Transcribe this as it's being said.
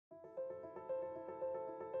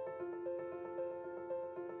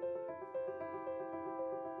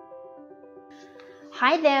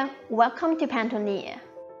Hi there, welcome to Petoneer.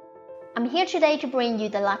 I'm here today to bring you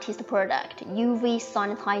the latest product, UV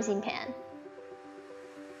Sanitizing Pen.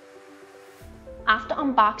 After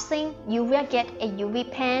unboxing, you will get a UV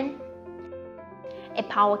pen, a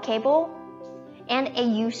power cable, and a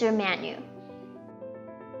user manual.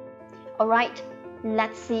 Alright,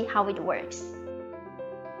 let's see how it works.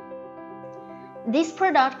 This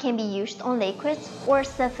product can be used on liquids or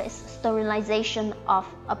surface sterilization of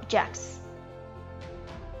objects.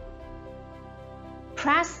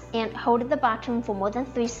 Press and hold the button for more than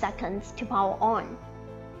 3 seconds to power on.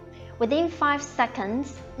 Within 5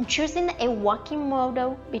 seconds, choosing a working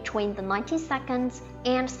model between the 90 seconds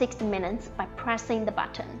and 60 minutes by pressing the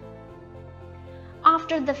button.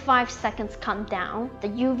 After the 5 seconds countdown, the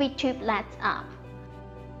UV tube lights up.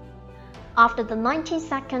 After the 90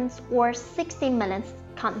 seconds or 60 minutes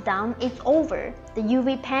countdown is over, the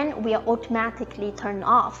UV pen will automatically turn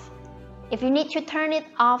off. If you need to turn it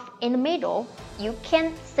off in the middle, you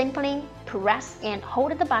can simply press and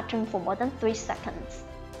hold the button for more than 3 seconds.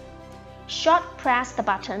 Short press the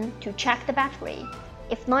button to check the battery.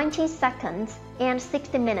 If 90 seconds and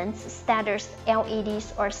 60 minutes status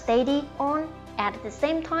LEDs are steady on at the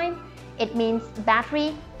same time, it means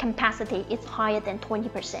battery capacity is higher than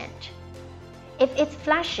 20%. If it's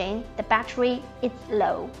flashing, the battery is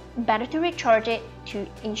low. Better to recharge it to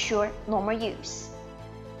ensure normal use.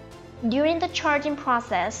 During the charging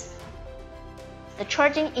process, the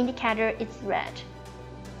charging indicator is red.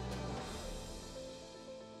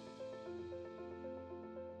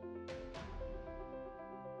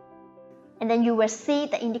 And then you will see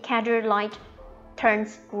the indicator light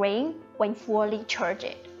turns green when fully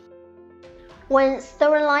charged. When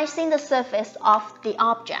sterilizing the surface of the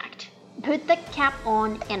object, put the cap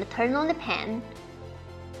on and turn on the pen.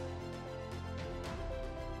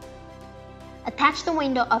 Attach the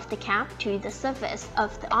window of the cap to the surface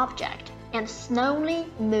of the object and slowly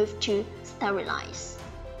move to sterilize.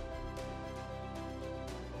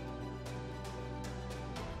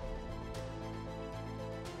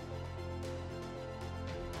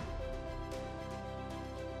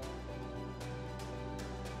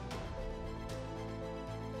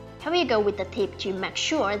 Here we go with the tip to make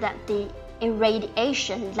sure that the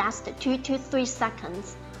irradiation lasts 2 to 3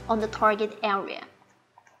 seconds on the target area.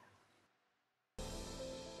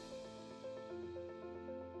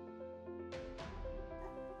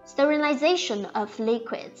 Sterilization of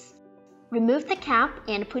liquids. Remove the cap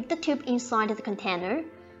and put the tube inside the container.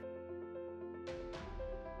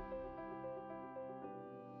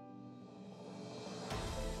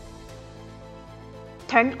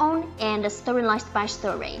 Turn on and sterilize by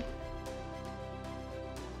stirring.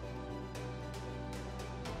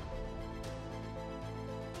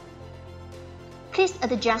 Please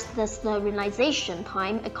adjust the sterilization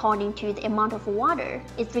time according to the amount of water.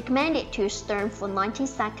 It's recommended to stir for 90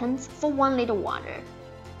 seconds for 1 liter water.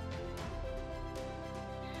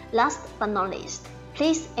 Last but not least,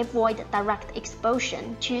 please avoid direct exposure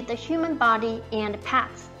to the human body and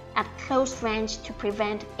pets at close range to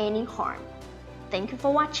prevent any harm. Thank you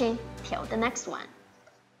for watching. Till the next one.